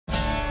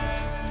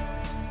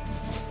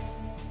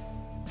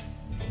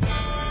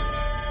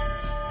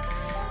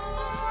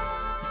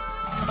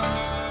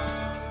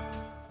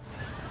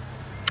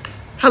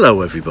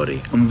Hello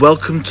everybody, and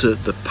welcome to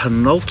the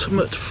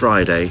penultimate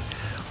Friday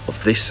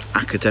of this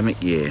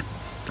academic year.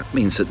 That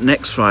means that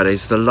next Friday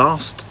is the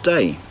last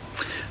day,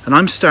 and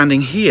I'm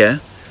standing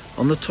here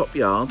on the top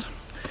yard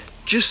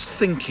just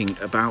thinking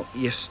about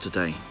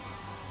yesterday.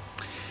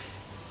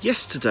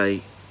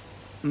 Yesterday,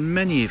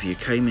 many of you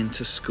came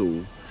into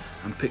school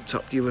and picked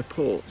up your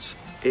reports.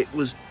 It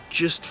was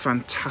just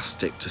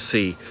fantastic to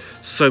see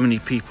so many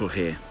people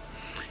here.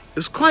 It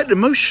was quite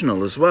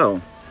emotional as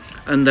well.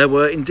 And there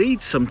were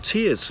indeed some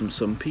tears from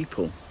some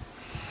people.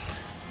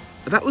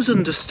 That was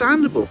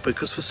understandable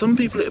because for some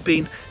people it had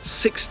been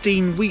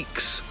 16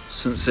 weeks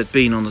since they'd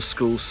been on the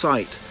school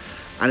site,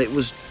 and it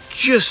was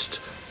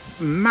just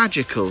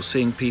magical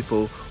seeing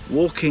people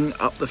walking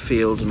up the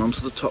field and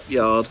onto the top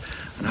yard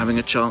and having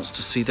a chance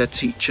to see their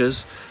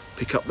teachers,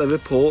 pick up their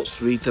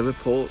reports, read their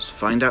reports,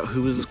 find out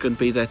who was going to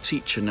be their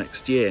teacher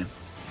next year.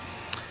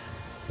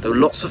 There were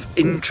lots of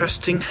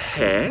interesting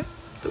hair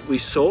that we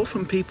saw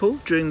from people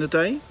during the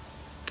day.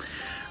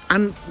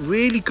 And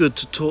really good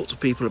to talk to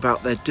people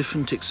about their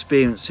different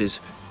experiences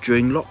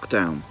during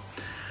lockdown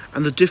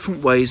and the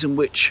different ways in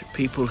which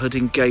people had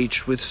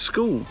engaged with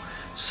school.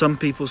 Some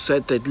people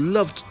said they'd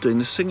loved doing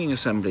the singing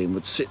assembly and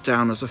would sit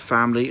down as a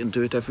family and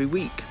do it every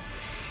week.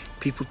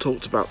 People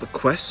talked about the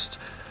quest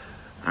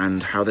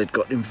and how they'd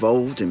got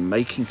involved in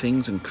making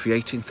things and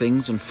creating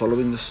things and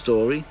following the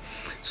story.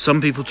 Some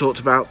people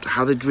talked about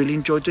how they'd really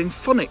enjoyed doing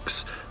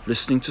phonics,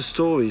 listening to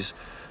stories,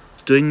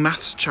 doing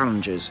maths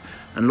challenges,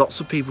 and lots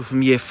of people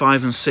from year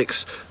 5 and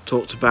 6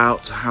 talked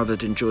about how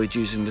they'd enjoyed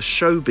using the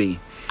Showbie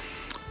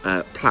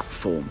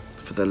platform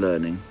for their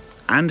learning,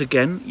 and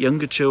again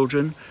younger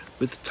children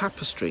with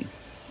Tapestry.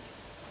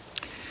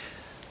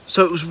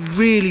 So it was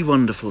really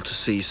wonderful to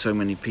see so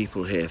many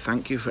people here.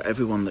 Thank you for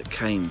everyone that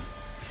came.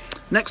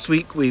 Next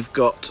week we've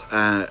got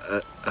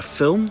a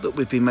film that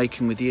we've been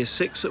making with year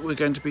 6 that we're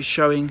going to be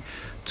showing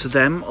to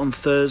them on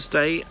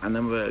Thursday, and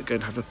then we're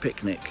going to have a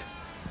picnic.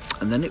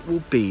 And then it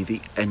will be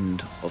the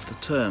end of the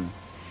term.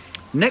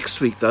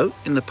 Next week though,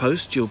 in the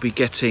post, you'll be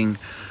getting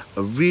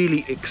a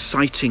really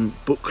exciting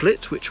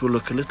booklet which will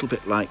look a little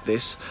bit like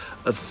this,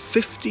 of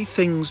 50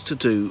 things to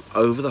do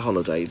over the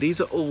holiday.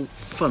 These are all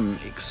fun,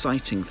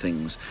 exciting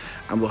things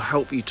and will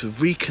help you to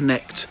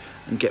reconnect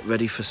and get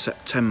ready for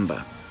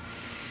September.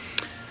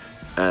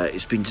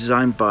 It's been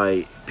designed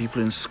by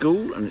people in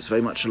school and it's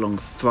very much along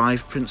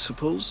Thrive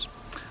principles.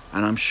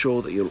 And I'm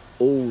sure that you'll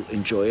all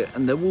enjoy it,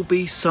 and there will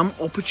be some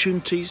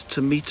opportunities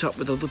to meet up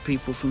with other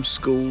people from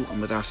school and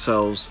with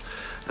ourselves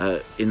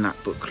in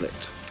that booklet.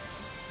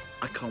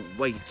 I can't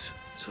wait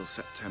till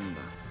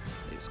September.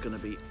 It's going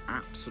to be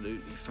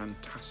absolutely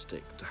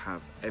fantastic to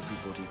have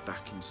everybody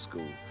back in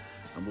school,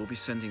 and we'll be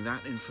sending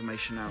that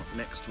information out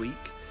next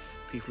week.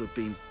 People have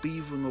been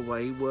beavering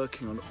away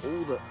working on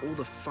all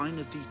the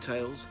finer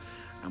details,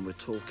 and we're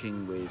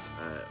talking with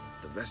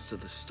the rest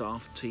of the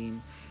staff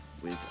team,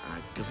 with our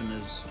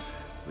governors,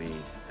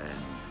 with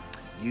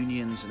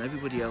unions and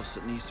everybody else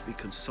that needs to be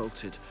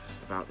consulted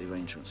about the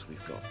arrangements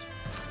we've got.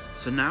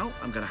 So now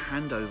I'm going to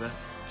hand over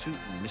to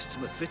Mr.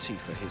 McVitie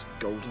for his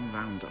Golden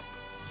Roundup.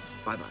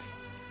 Bye bye.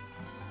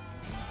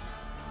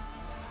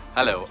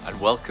 Hello and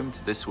welcome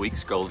to this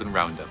week's Golden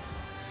Roundup.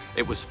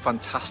 It was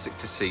fantastic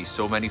to see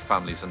so many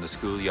families on the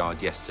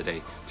schoolyard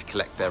yesterday to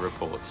collect their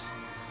reports.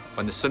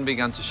 When the sun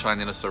began to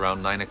shine on us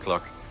around 9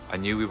 o'clock, I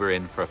knew we were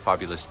in for a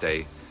fabulous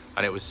day.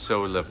 And it was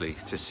so lovely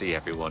to see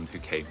everyone who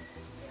came.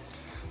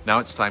 Now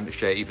it's time to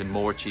share even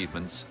more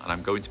achievements, and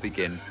I'm going to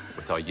begin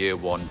with our Year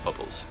 1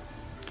 bubbles.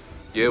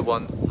 Year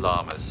 1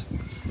 llamas.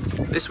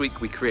 This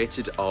week we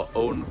created our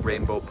own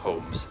rainbow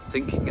poems,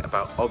 thinking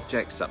about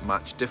objects that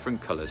match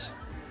different colours.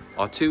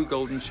 Our 2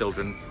 golden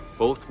children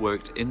both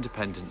worked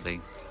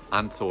independently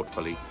and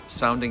thoughtfully,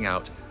 sounding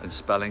out and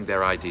spelling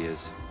their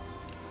ideas.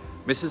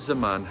 Mrs.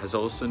 Zaman has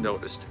also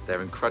noticed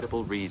their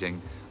incredible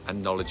reading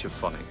and knowledge of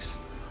phonics.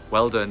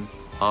 Well done,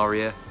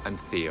 Aria and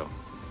Theo.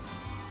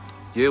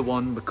 Year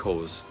 1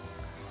 macaws.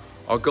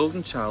 Our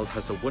golden child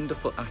has a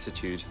wonderful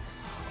attitude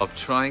of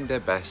trying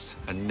their best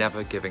and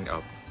never giving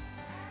up.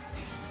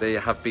 They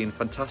have been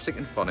fantastic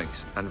in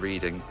phonics and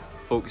reading,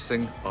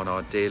 focusing on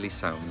our daily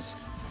sounds.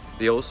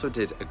 They also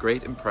did a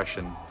great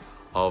impression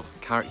of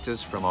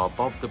characters from our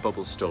Bob the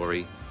Bubble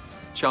story.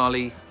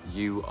 Charlie,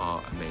 you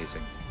are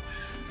amazing.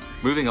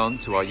 Moving on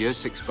to our Year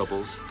 6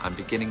 bubbles and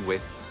beginning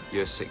with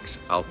Year 6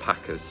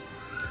 alpacas.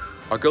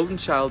 Our golden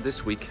child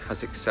this week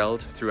has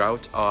excelled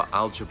throughout our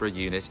algebra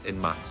unit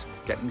in maths,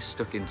 getting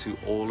stuck into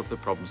all of the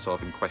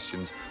problem-solving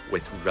questions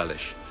with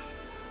relish.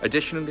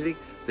 Additionally,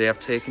 they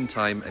have taken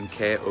time and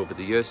care over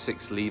the Year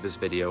 6 Leavers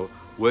video,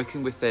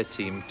 working with their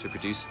team to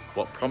produce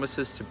what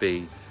promises to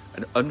be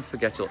an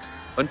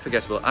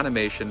unforgettable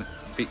animation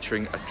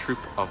featuring a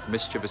troop of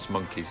mischievous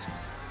monkeys.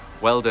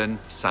 Well done,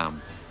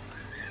 Sam.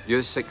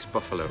 Year 6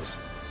 buffaloes.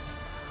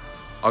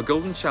 Our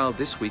golden child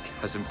this week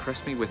has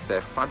impressed me with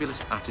their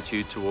fabulous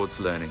attitude towards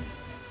learning.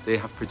 They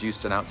have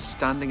produced an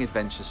outstanding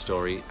adventure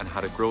story and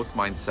had a growth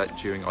mindset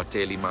during our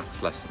daily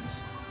maths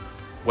lessons.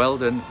 Well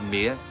done,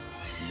 Mia.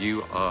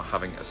 You are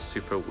having a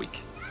super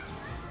week.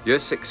 Year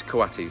 6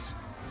 coatis.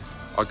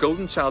 Our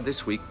golden child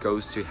this week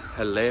goes to a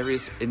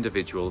hilarious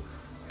individual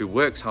who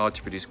works hard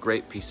to produce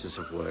great pieces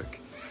of work.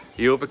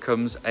 He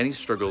overcomes any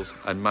struggles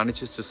and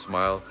manages to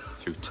smile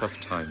through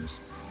tough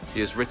times. He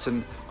has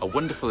written a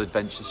wonderful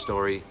adventure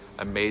story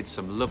and made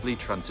some lovely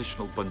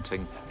transitional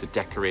bunting to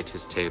decorate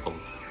his table.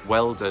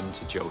 Well done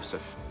to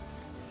Joseph.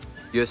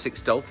 Year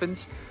 6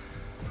 Dolphins.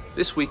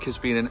 This week has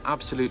been an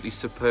absolutely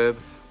superb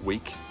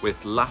week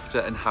with laughter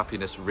and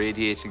happiness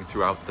radiating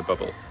throughout the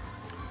bubble.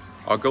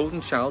 Our golden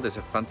child is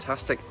a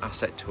fantastic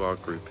asset to our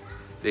group.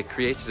 They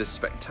created a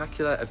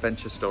spectacular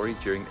adventure story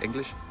during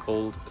English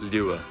called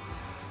Lure.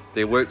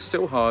 They worked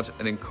so hard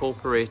and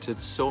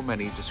incorporated so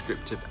many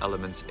descriptive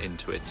elements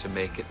into it to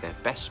make it their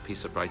best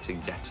piece of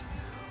writing yet.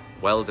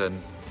 Well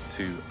done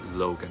to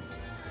Logan.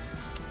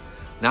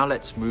 Now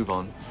let's move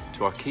on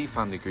to our key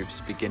family groups,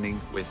 beginning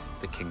with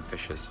the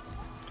Kingfishers.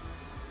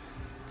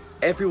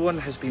 Everyone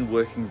has been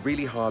working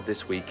really hard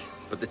this week,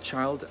 but the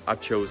child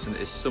I've chosen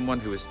is someone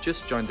who has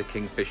just joined the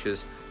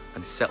Kingfishers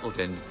and settled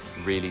in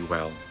really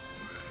well.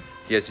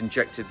 He has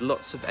injected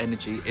lots of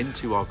energy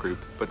into our group,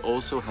 but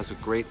also has a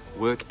great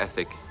work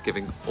ethic,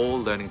 giving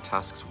all learning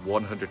tasks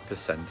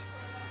 100%.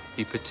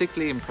 He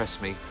particularly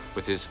impressed me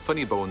with his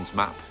funny bones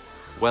map.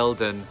 Well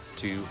done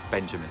to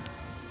Benjamin.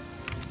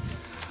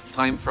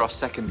 Time for our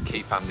second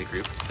key family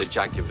group, the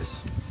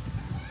Jaguars.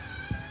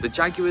 The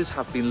Jaguars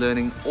have been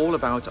learning all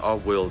about our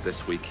world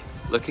this week,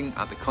 looking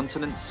at the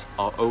continents,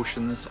 our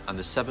oceans, and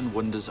the 7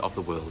 wonders of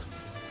the world.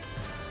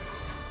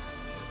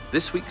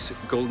 This week's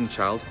golden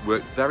child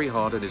worked very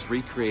hard on his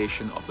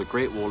recreation of the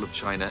Great Wall of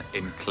China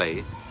in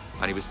clay,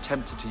 and he was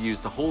tempted to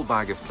use the whole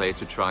bag of clay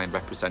to try and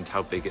represent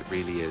how big it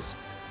really is.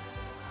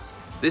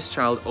 This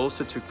child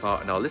also took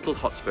part in our Little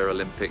Hotspur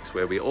Olympics,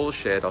 where we all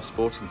shared our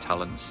sporting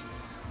talents.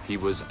 He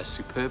was a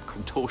superb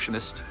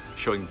contortionist,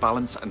 showing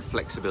balance and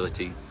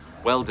flexibility.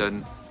 Well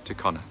done to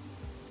Connor.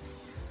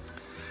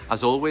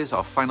 As always,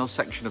 our final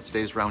section of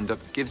today's roundup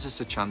gives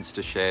us a chance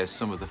to share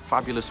some of the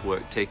fabulous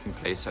work taking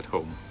place at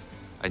home.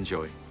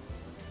 Enjoy.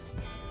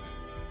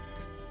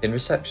 In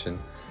reception,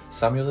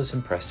 Samuel has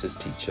impressed his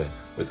teacher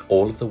with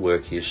all of the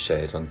work he has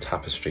shared on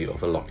Tapestry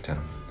over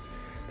lockdown.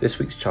 This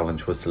week's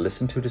challenge was to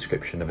listen to a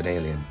description of an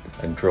alien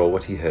and draw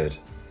what he heard.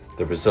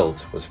 The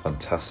result was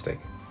fantastic.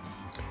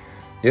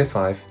 Year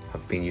 5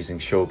 have been using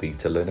Shobi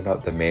to learn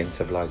about the Mayan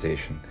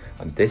civilization,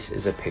 and this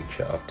is a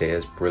picture of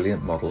Dea's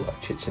brilliant model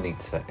of Chichen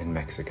Itza in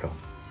Mexico.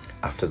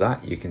 After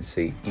that, you can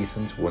see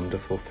Ethan's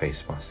wonderful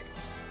face mask.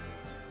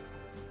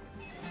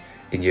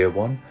 In Year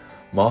 1,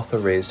 Martha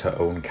raised her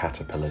own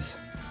caterpillars.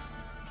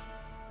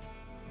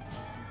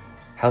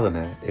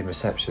 Helena, in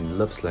reception,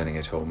 loves learning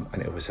at home,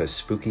 and it was her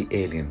spooky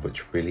alien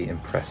which really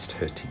impressed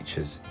her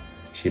teachers.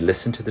 She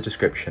listened to the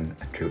description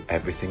and drew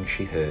everything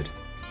she heard.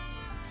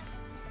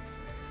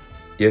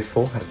 Year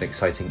 4 had an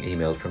exciting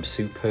email from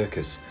Sue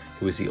Perkis,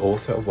 who is the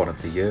author of one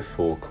of the Year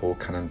 4 core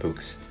canon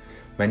books.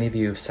 Many of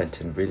you have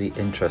sent in really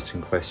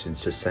interesting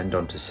questions to send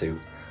on to Sue,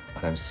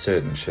 and I'm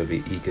certain she'll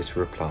be eager to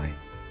reply.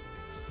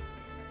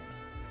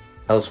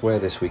 Elsewhere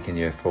this week in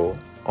Year 4,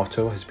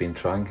 Otto has been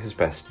trying his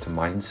best to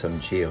mine some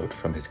geode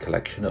from his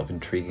collection of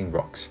intriguing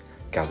rocks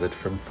gathered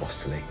from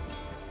Fosterley.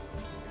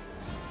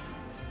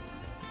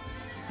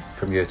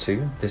 From Year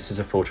 2, this is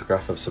a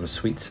photograph of some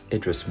sweets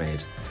Idris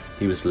made.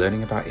 He was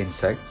learning about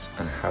insects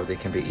and how they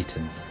can be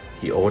eaten.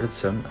 He ordered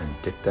some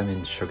and dipped them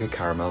in sugar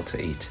caramel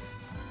to eat.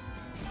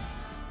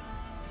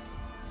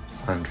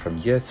 And from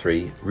Year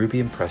 3, Ruby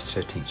impressed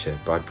her teacher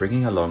by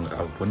bringing along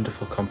a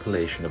wonderful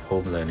compilation of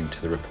home learning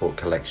to the report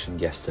collection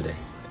yesterday.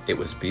 It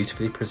was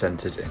beautifully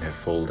presented in her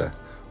folder.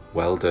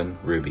 Well done,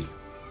 Ruby.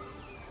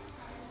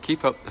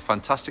 Keep up the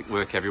fantastic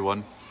work,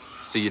 everyone.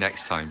 See you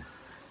next time.